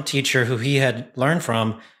clown teacher who he had learned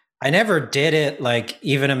from, I never did it like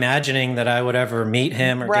even imagining that I would ever meet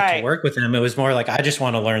him or get to work with him. It was more like, I just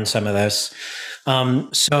want to learn some of this.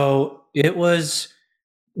 So it was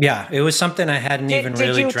something I hadn't even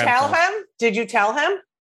really dreamt of. Did you tell him?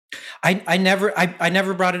 I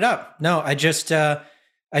never brought it up. No, I was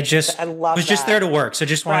just there to work. So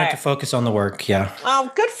just wanted to focus on the work. Yeah.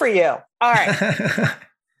 Oh, good for you. All right.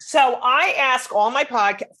 So I ask all my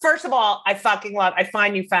podcast. First of all, I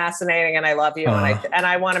find you fascinating and I love you and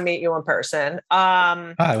I want to meet you in person.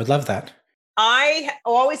 I would love that. I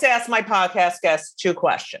always ask my podcast guests 2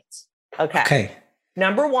 questions. Okay.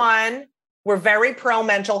 Number 1, we're very pro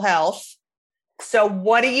mental health. So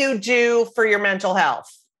what do you do for your mental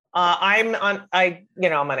health? I'm on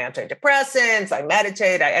antidepressants. I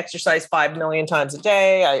meditate. I exercise 5 million times a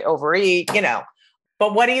day. I overeat,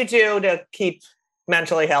 but what do you do to keep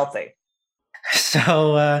mentally healthy?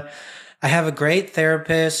 So I have a great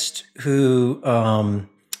therapist who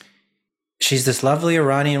she's this lovely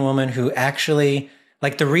Iranian woman who actually,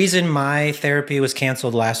 like, the reason my therapy was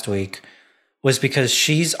canceled last week was because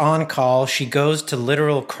she's on call. She goes to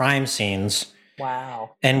literal crime scenes.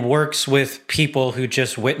 Wow. And works with people who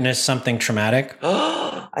just witnessed something traumatic.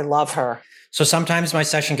 I love her. So sometimes my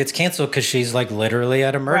session gets canceled because she's like literally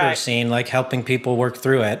at a murder scene, like helping people work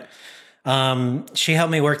through it. She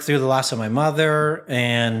helped me work through the loss of my mother,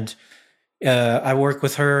 and I work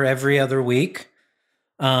with her every other week.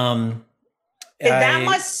 That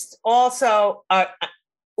must also,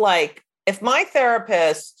 like, if my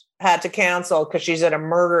therapist had to cancel because she's at a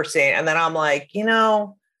murder scene, and then I'm like,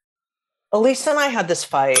 Elisa and I had this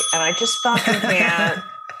fight, and I just fucking can't.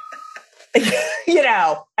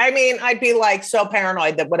 I'd be like so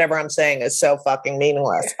paranoid that whatever I'm saying is so fucking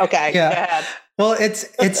meaningless. Okay, yeah. Go ahead. Well,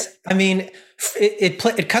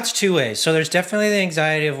 it cuts 2 ways. So there's definitely the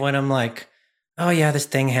anxiety of when I'm like, oh yeah, this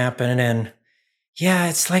thing happened, and yeah,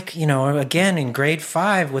 it's like, again in grade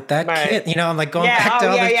 5 with that kid, I'm like going back to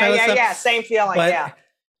all this kind of stuff. Yeah, same feeling. But,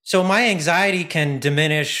 so my anxiety can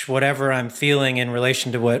diminish whatever I'm feeling in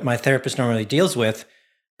relation to what my therapist normally deals with.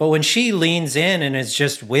 But when she leans in and is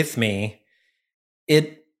just with me,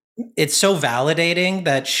 it's so validating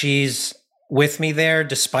that she's with me there,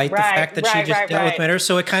 despite the fact that she just dealt with matter.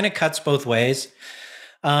 So it kind of cuts both ways.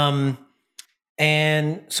 And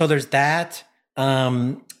so there's that.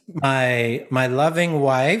 My loving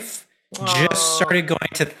wife just started going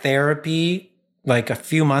to therapy like a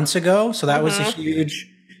few months ago. So that was a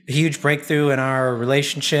huge breakthrough in our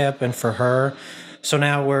relationship and for her. So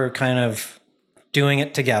now we're kind of doing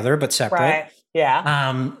it together, but separate. Right.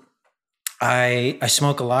 Yeah. I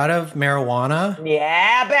smoke a lot of marijuana.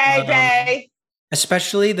 Yeah, baby.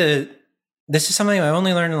 Especially this is something I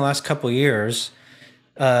only learned in the last couple of years.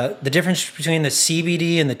 The difference between the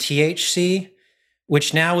CBD and the THC,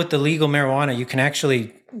 which now with the legal marijuana, you can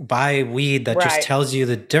actually buy weed that just tells you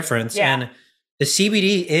the difference. Yeah. And the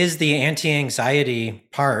CBD is the anti-anxiety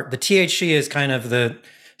part. The THC is kind of the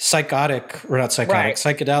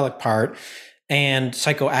psychedelic part and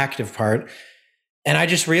psychoactive part. And I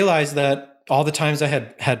just realized that all the times I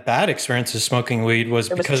had bad experiences smoking weed was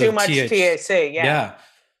because too of much THC. Yeah.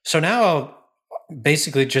 So now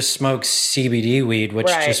basically just smokes CBD weed, which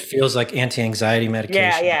just feels like anti-anxiety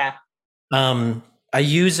medication. Yeah. I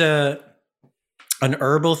use an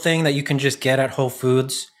herbal thing that you can just get at Whole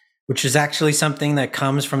Foods, which is actually something that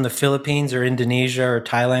comes from the Philippines or Indonesia or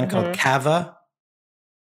Thailand called kava.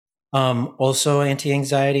 Also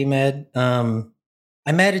anti-anxiety med.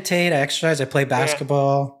 I meditate, I exercise, I play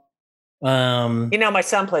basketball. My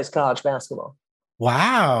son plays college basketball.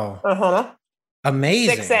 Wow.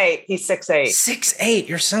 Amazing. 6'8". He's 6'8". 6'8".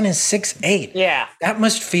 Your son is 6'8". Yeah. That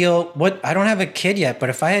must feel I don't have a kid yet, but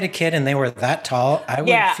if I had a kid and they were that tall, I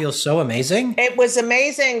would feel so amazing. It was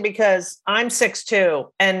amazing because I'm 6'2",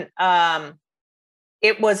 and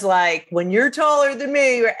it was like, when you're taller than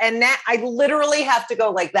me, and that I literally have to go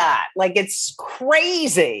like that. Like, it's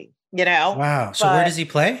crazy, Wow. So where does he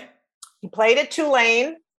play? He played at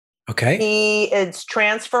Tulane. Okay. He is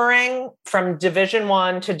transferring from Division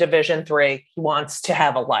I to Division III. He wants to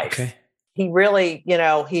have a life. Okay. He really,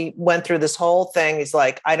 he went through this whole thing. He's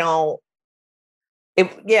like,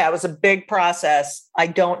 it was a big process. I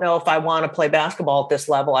don't know if I want to play basketball at this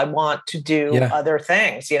level. I want to do other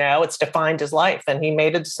things, it's defined his life. And he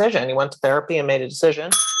made a decision. He went to therapy and made a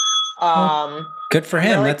decision. Good for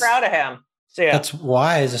him. I'm really proud of him. So, that's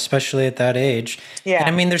wise, especially at that age. Yeah. And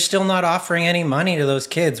I mean, they're still not offering any money to those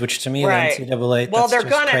kids, which to me, the NCAA, well, they're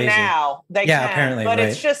going to now. They can, apparently. But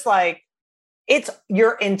it's just like, it's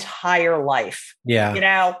your entire life.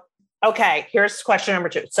 Yeah. Okay, here's question number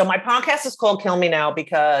 2. So my podcast is called Kill Me Now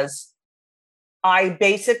because I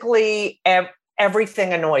basically,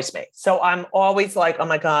 everything annoys me. So I'm always like, oh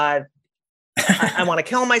my God, I want to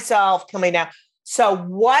kill myself. Kill me now. So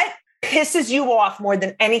what pisses you off more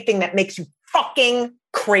than anything that makes you fucking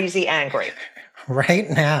crazy angry? Right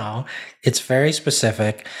now, it's very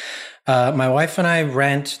specific. My wife and I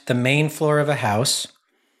rent the main floor of a house.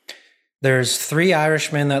 There's 3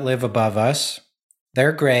 Irishmen that live above us.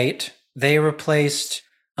 They're great. They replaced,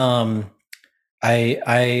 I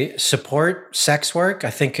support sex work. I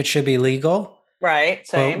think it should be legal. Right.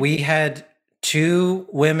 Same. But we had 2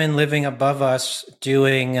 women living above us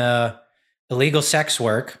doing illegal sex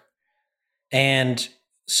work. And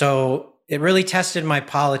so it really tested my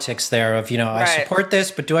politics there of, I support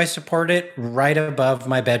this, but do I support it right above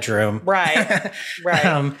my bedroom? Right.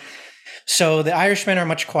 Right. So the Irishmen are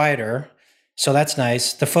much quieter. So that's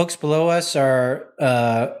nice. The folks below us are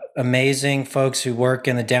amazing folks who work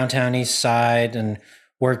in the downtown east side and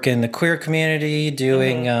work in the queer community,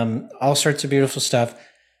 doing all sorts of beautiful stuff.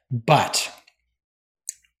 But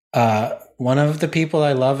one of the people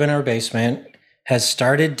I love in our basement has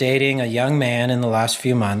started dating a young man in the last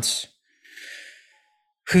few months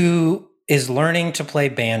who is learning to play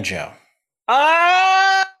banjo.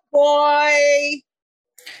 Oh, boy.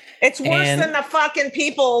 It's worse than the fucking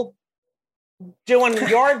people doing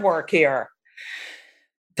yard work here.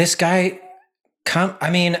 This guy,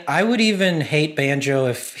 I would even hate banjo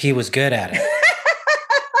if he was good at it.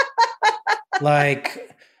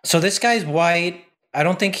 So this guy's white. I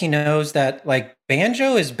don't think he knows that,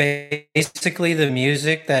 banjo is basically the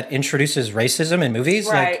music that introduces racism in movies.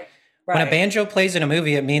 Right. When a banjo plays in a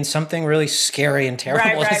movie, it means something really scary and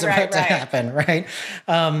terrible is about to happen, right?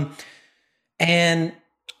 And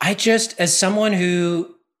I just, as someone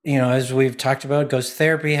who, as we've talked about, goes to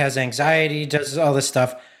therapy, has anxiety, does all this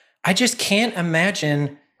stuff, I just can't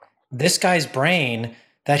imagine this guy's brain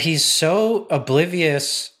that he's so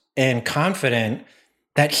oblivious and confident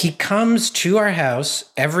that he comes to our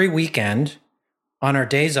house every weekend on our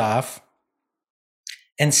days off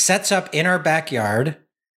and sets up in our backyard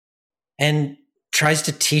and tries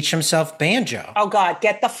to teach himself banjo. Oh God,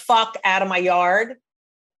 get the fuck out of my yard.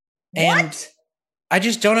 And what? I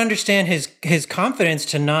just don't understand his confidence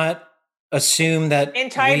to not assume that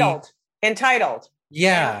entitled.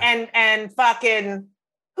 Yeah. And fucking,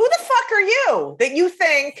 who the fuck are you that you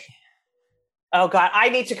think, oh God, I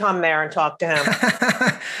need to come there and talk to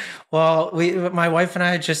him. Well, my wife and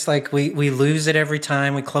I just we lose it every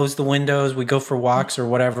time. We close the windows, we go for walks or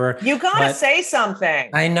whatever. You gotta say something.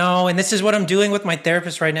 I know, and this is what I'm doing with my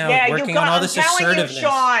therapist right now. Yeah, working on all this assertiveness.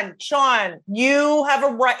 Sean, you have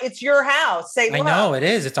a right. It's your house. Say, look, I know it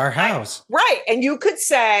is. It's our house, right? And you could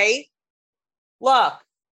say, "Look,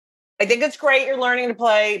 I think it's great you're learning to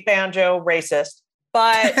play banjo, racist,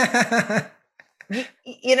 but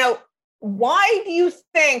why do you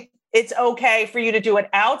think it's okay for you to do it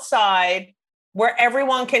outside where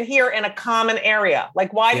everyone can hear in a common area?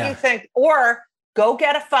 Why do you think, or go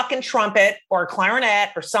get a fucking trumpet or a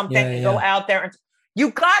clarinet or something and go out there and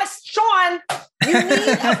you gotta, Sean,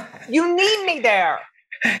 you need me there.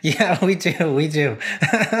 Yeah, we do.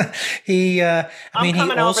 He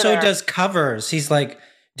also does covers. He's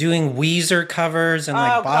doing Weezer covers and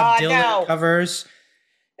like Bob Dylan covers.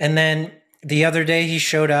 And then the other day he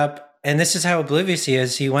showed up, and this is how oblivious he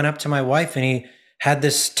is. He went up to my wife and he had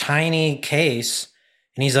this tiny case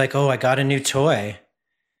and he's like, "Oh, I got a new toy."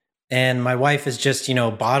 And my wife is just,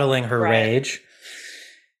 bottling her rage.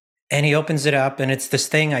 And he opens it up and it's this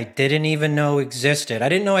thing I didn't even know existed. I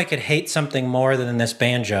didn't know I could hate something more than this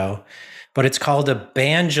banjo, but it's called a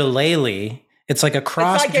banjolele. It's like a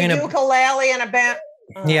cross between a ukulele and a band.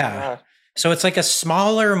 Yeah. So it's like a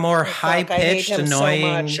smaller, more high-pitched, annoying. So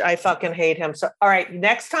much. I fucking hate him. So, all right,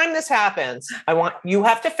 next time this happens, you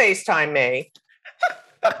have to FaceTime me.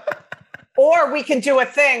 Or we can do a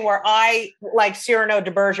thing where I like Cyrano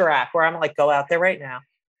de Bergerac, where I'm like, go out there right now.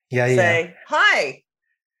 Yeah, say, "Hi.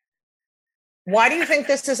 Why do you think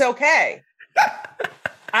this is okay?"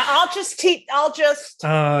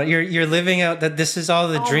 You're living out that this is all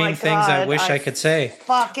the dream things I wish I could say.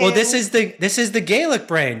 Well, this is the Gaelic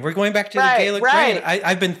brain. We're going back to the Gaelic brain.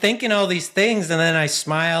 I've been thinking all these things and then I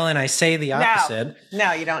smile and I say the opposite.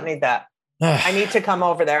 No, you don't need that. I need to come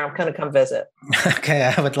over there. I'm going to come visit.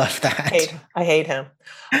 Okay, I would love that. I hate him.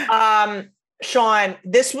 Sean,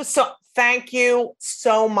 thank you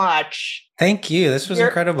so much. Thank you. This was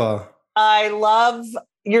incredible. I love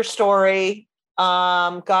your story.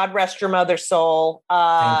 God rest your mother's soul.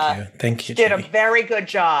 Thank you. Did a very good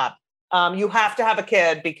job. You have to have a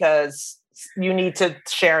kid because you need to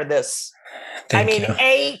share this. Thank you.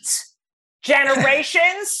 8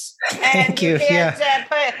 generations. Thank you.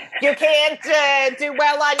 You can't do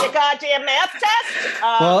well on your goddamn math test.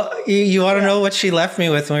 Well, you want to know what she left me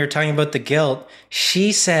with when we were talking about the guilt?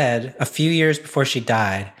 She said a few years before she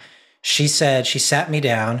died, she sat me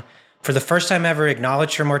down for the first time ever,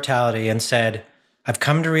 acknowledged her mortality and said, "I've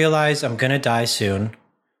come to realize I'm going to die soon,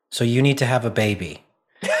 so you need to have a baby."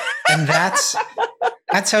 And that's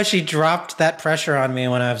how she dropped that pressure on me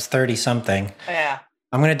when I was 30 something. Yeah.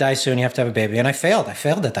 I'm going to die soon. You have to have a baby. And I failed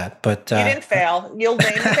at that, but you didn't fail. You'll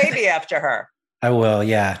name the baby after her. I will.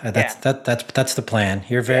 Yeah. That's the plan.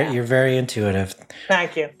 You're very intuitive.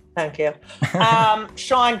 Thank you.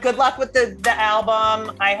 Sean, good luck with the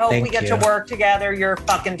album. I hope we get to work together. You're a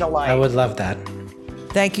fucking delight. I would love that.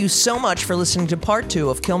 Thank you so much for listening to part 2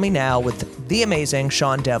 of Kill Me Now with the amazing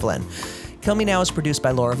Sean Devlin. Kill Me Now is produced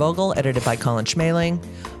by Laura Vogel, edited by Colin Schmaling.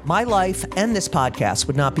 My life and this podcast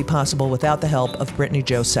would not be possible without the help of Brittany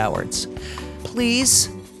Jo Sowards. Please,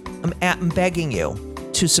 I'm begging you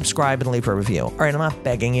to subscribe and leave a review. All right, I'm not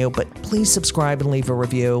begging you, but please subscribe and leave a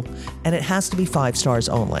review. And it has to be 5 stars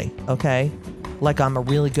only, okay? Like I'm a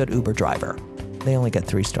really good Uber driver. They only get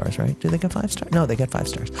 3 stars, right? Do they get 5 stars? No, they get 5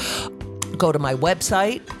 stars. Go to my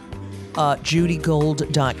website,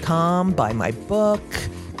 judygold.com, buy my book,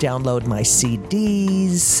 download my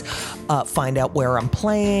CDs, find out where I'm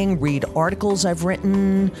playing, read articles I've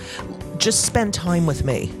written. Just spend time with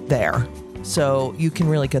me there so you can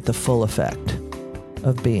really get the full effect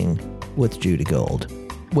of being with Judy Gold,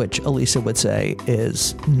 which Elisa would say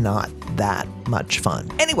is not that much fun.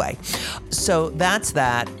 Anyway, so that's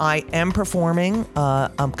that. I am performing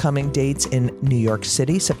upcoming dates in New York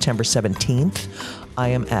City, September 17th. I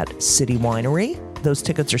am at City Winery. Those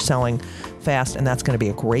tickets are selling fast, and that's going to be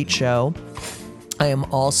a great show. I am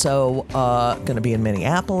also going to be in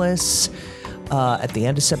Minneapolis at the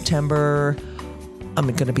end of September. I'm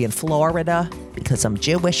going to be in Florida because I'm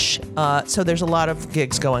Jewish. So there's a lot of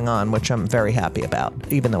gigs going on, which I'm very happy about,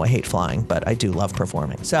 even though I hate flying, but I do love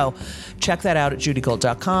performing. So check that out at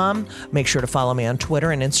judygold.com. Make sure to follow me on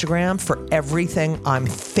Twitter and Instagram for everything I'm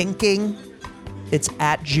thinking. It's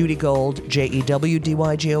at Judy Gold,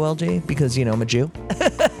 JEWDYGOLD, because, I'm a Jew.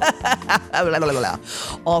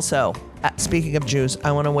 Also, speaking of Jews,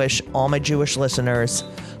 I want to wish all my Jewish listeners,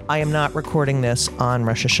 I am not recording this on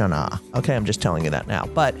Rosh Hashanah. Okay, I'm just telling you that now.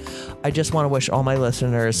 But I just want to wish all my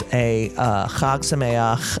listeners a Chag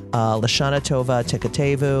Sameach, Lashana Tova,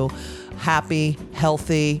 Tekatevu, happy,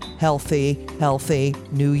 healthy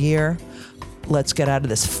New Year. Let's get out of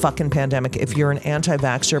this fucking pandemic. If you're an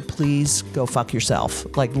anti-vaxxer, please go fuck yourself.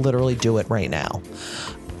 Like, literally do it right now.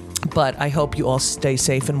 But I hope you all stay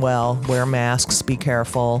safe and well. Wear masks. Be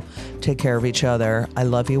careful. Take care of each other. I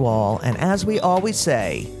love you all. And as we always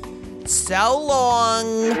say, so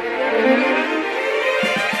long.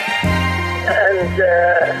 And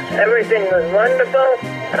everything was wonderful.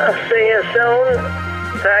 I'll see you soon.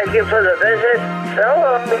 Thank you for the visit. So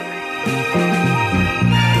long.